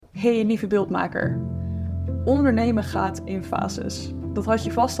Hey lieve beeldmaker, ondernemen gaat in fases. Dat had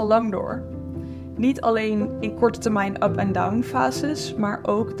je vast al lang door. Niet alleen in korte termijn up- en down fases, maar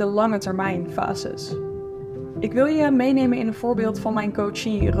ook de lange termijn fases. Ik wil je meenemen in een voorbeeld van mijn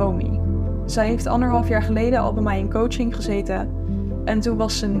coachie Romy. Zij heeft 1,5 jaar geleden al bij mij in coaching gezeten en toen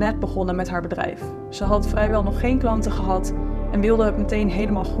was ze net begonnen met haar bedrijf. Ze had vrijwel nog geen klanten gehad en wilde het meteen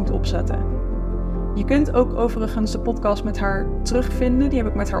helemaal goed opzetten. Je kunt ook overigens de podcast met haar terugvinden, die heb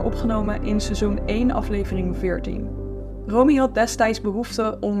ik met haar opgenomen in seizoen 1 aflevering 14. Romy had destijds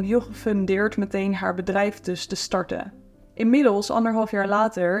behoefte om heel gefundeerd meteen haar bedrijf dus te starten. Inmiddels, 1,5 jaar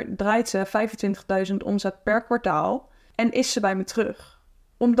later, draait ze 25.000 omzet per kwartaal en is ze bij me terug.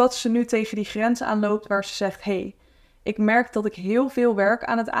 Omdat ze nu tegen die grens aanloopt waar ze zegt, hey, ik merk dat ik heel veel werk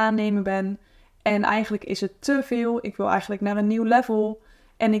aan het aannemen ben en eigenlijk is het te veel, ik wil eigenlijk naar een nieuw level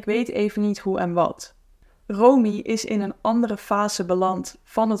en ik weet even niet hoe en wat. Romy is in een andere fase beland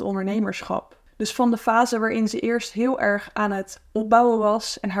van het ondernemerschap. Dus van de fase waarin ze eerst heel erg aan het opbouwen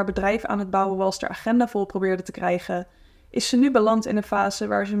was en haar bedrijf aan het bouwen was, de agenda vol probeerde te krijgen, is ze nu beland in een fase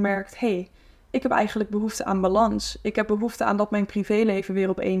waar ze merkt, hey, ik heb eigenlijk behoefte aan balans. Ik heb behoefte aan dat mijn privéleven weer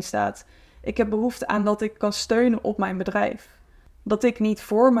op één staat. Ik heb behoefte aan dat ik kan steunen op mijn bedrijf. Dat ik niet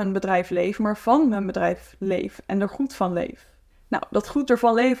voor mijn bedrijf leef, maar van mijn bedrijf leef en er goed van leef. Nou, dat goed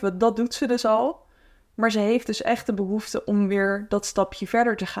ervan leven, dat doet ze dus al. Maar ze heeft dus echt de behoefte om weer dat stapje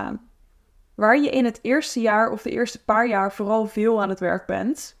verder te gaan. Waar je in het eerste jaar of de eerste paar jaar vooral veel aan het werk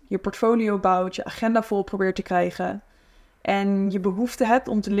bent, je portfolio bouwt, je agenda vol probeert te krijgen en je behoefte hebt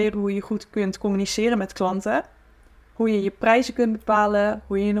om te leren hoe je goed kunt communiceren met klanten, hoe je je prijzen kunt bepalen,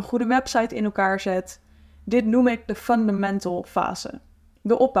 hoe je een goede website in elkaar zet. Dit noem ik de fundamental fase,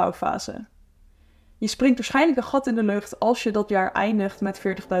 de opbouwfase. Je springt waarschijnlijk een gat in de lucht als je dat jaar eindigt met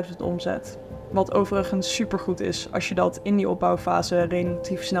 40.000 omzet. Wat overigens supergoed is als je dat in die opbouwfase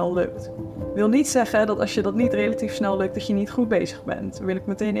relatief snel lukt. Wil niet zeggen dat als je dat niet relatief snel lukt dat je niet goed bezig bent. Dat wil ik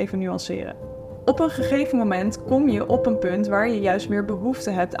meteen even nuanceren. Op een gegeven moment kom je op een punt waar je juist meer behoefte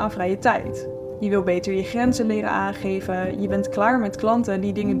hebt aan vrije tijd. Je wil beter je grenzen leren aangeven. Je bent klaar met klanten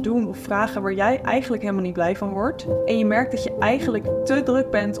die dingen doen of vragen waar jij eigenlijk helemaal niet blij van wordt. En je merkt dat je eigenlijk te druk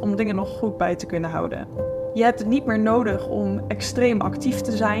bent om dingen nog goed bij te kunnen houden. Je hebt het niet meer nodig om extreem actief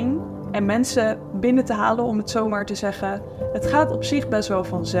te zijn en mensen binnen te halen, om het zomaar te zeggen. Het gaat op zich best wel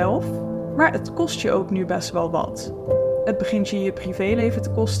vanzelf, maar het kost je ook nu best wel wat. Het begint je je privéleven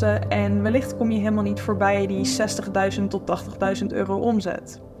te kosten en wellicht kom je helemaal niet voorbij die 60.000 tot 80.000 euro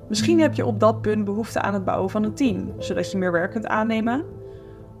omzet. Misschien heb je op dat punt behoefte aan het bouwen van een team, zodat je meer werk kunt aannemen.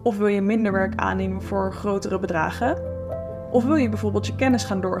 Of wil je minder werk aannemen voor grotere bedragen. Of wil je bijvoorbeeld je kennis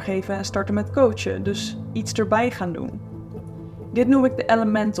gaan doorgeven en starten met coachen, dus iets erbij gaan doen. Dit noem ik de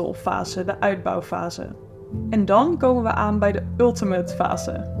elemental fase, de uitbouwfase. En dan komen we aan bij de ultimate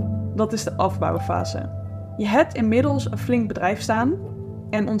fase. Dat is de afbouwfase. Je hebt inmiddels een flink bedrijf staan.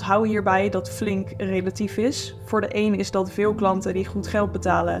 En onthoud hierbij dat flink relatief is. Voor de een is dat veel klanten die goed geld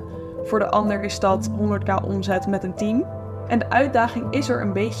betalen. Voor de ander is dat 100.000 omzet met een team. En de uitdaging is er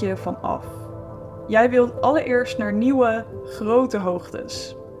een beetje van af. Jij wilt allereerst naar nieuwe, grote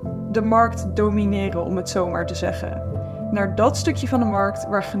hoogtes. De markt domineren, om het zo maar te zeggen. Naar dat stukje van de markt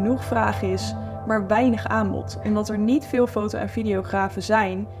waar genoeg vraag is, maar weinig aanbod. Omdat er niet veel foto- en videografen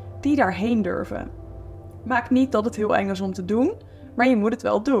zijn die daarheen durven. Maakt niet dat het heel eng is om te doen, maar je moet het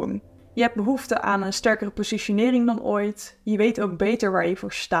wel doen. Je hebt behoefte aan een sterkere positionering dan ooit. Je weet ook beter waar je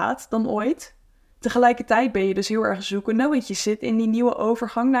voor staat dan ooit. Tegelijkertijd ben je dus heel erg zoekende, want je zit in die nieuwe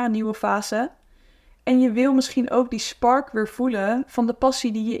overgang naar een nieuwe fase. En je wil misschien ook die spark weer voelen van de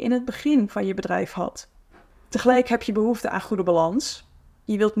passie die je in het begin van je bedrijf had. Tegelijk heb je behoefte aan goede balans.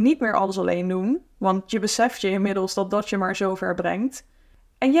 Je wilt niet meer alles alleen doen, want je beseft je inmiddels dat dat je maar zo ver brengt.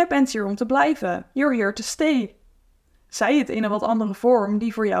 En jij bent hier om te blijven. You're here to stay. Zij het in een wat andere vorm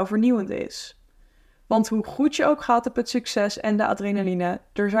die voor jou vernieuwend is. Want hoe goed je ook gaat op het succes en de adrenaline,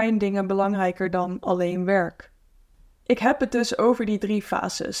 er zijn dingen belangrijker dan alleen werk. Ik heb het dus over die 3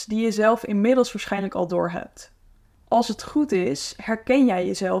 fases die je zelf inmiddels waarschijnlijk al doorhebt. Als het goed is, herken jij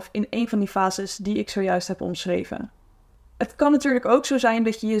jezelf in een van die fases die ik zojuist heb omschreven. Het kan natuurlijk ook zo zijn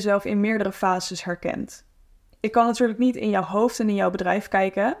dat je jezelf in meerdere fases herkent. Ik kan natuurlijk niet in jouw hoofd en in jouw bedrijf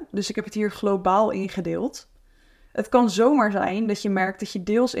kijken, dus ik heb het hier globaal ingedeeld. Het kan zomaar zijn dat je merkt dat je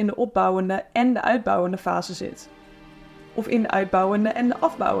deels in de opbouwende en de uitbouwende fase zit. Of in de uitbouwende en de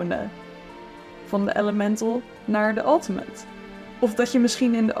afbouwende. Van de elemental naar de ultimate. Of dat je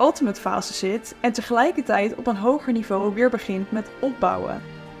misschien in de ultimate fase zit en tegelijkertijd op een hoger niveau weer begint met opbouwen.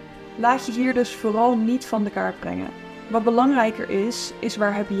 Laat je hier dus vooral niet van de kaart brengen. Wat belangrijker is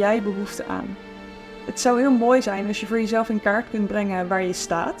waar heb jij behoefte aan? Het zou heel mooi zijn als je voor jezelf in kaart kunt brengen waar je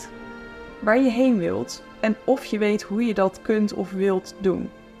staat, waar je heen wilt en of je weet hoe je dat kunt of wilt doen.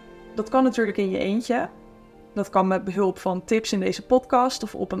 Dat kan natuurlijk in je eentje. Dat kan met behulp van tips in deze podcast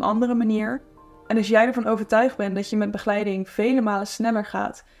of op een andere manier. En als jij ervan overtuigd bent dat je met begeleiding vele malen sneller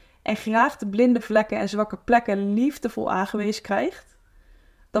gaat en graag de blinde vlekken en zwakke plekken liefdevol aangewezen krijgt,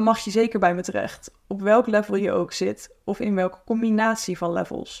 dan mag je zeker bij me terecht, op welk level je ook zit of in welke combinatie van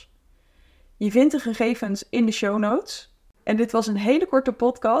levels. Je vindt de gegevens in de show notes. En dit was een hele korte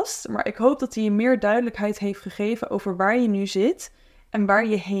podcast, maar ik hoop dat die je meer duidelijkheid heeft gegeven over waar je nu zit en waar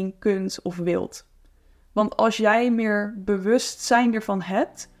je heen kunt of wilt. Want als jij meer bewustzijn ervan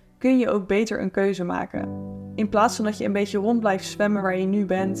hebt, kun je ook beter een keuze maken. In plaats van dat je een beetje rond blijft zwemmen waar je nu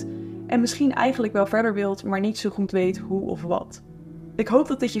bent en misschien eigenlijk wel verder wilt, maar niet zo goed weet hoe of wat. Ik hoop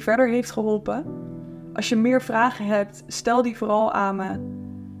dat dit je verder heeft geholpen. Als je meer vragen hebt, stel die vooral aan me.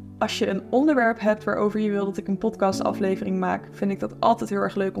 Als je een onderwerp hebt waarover je wil dat ik een podcastaflevering maak, vind ik dat altijd heel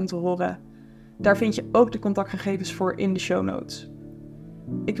erg leuk om te horen. Daar vind je ook de contactgegevens voor in de show notes.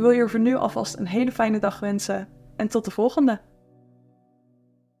 Ik wil je voor nu alvast een hele fijne dag wensen en tot de volgende!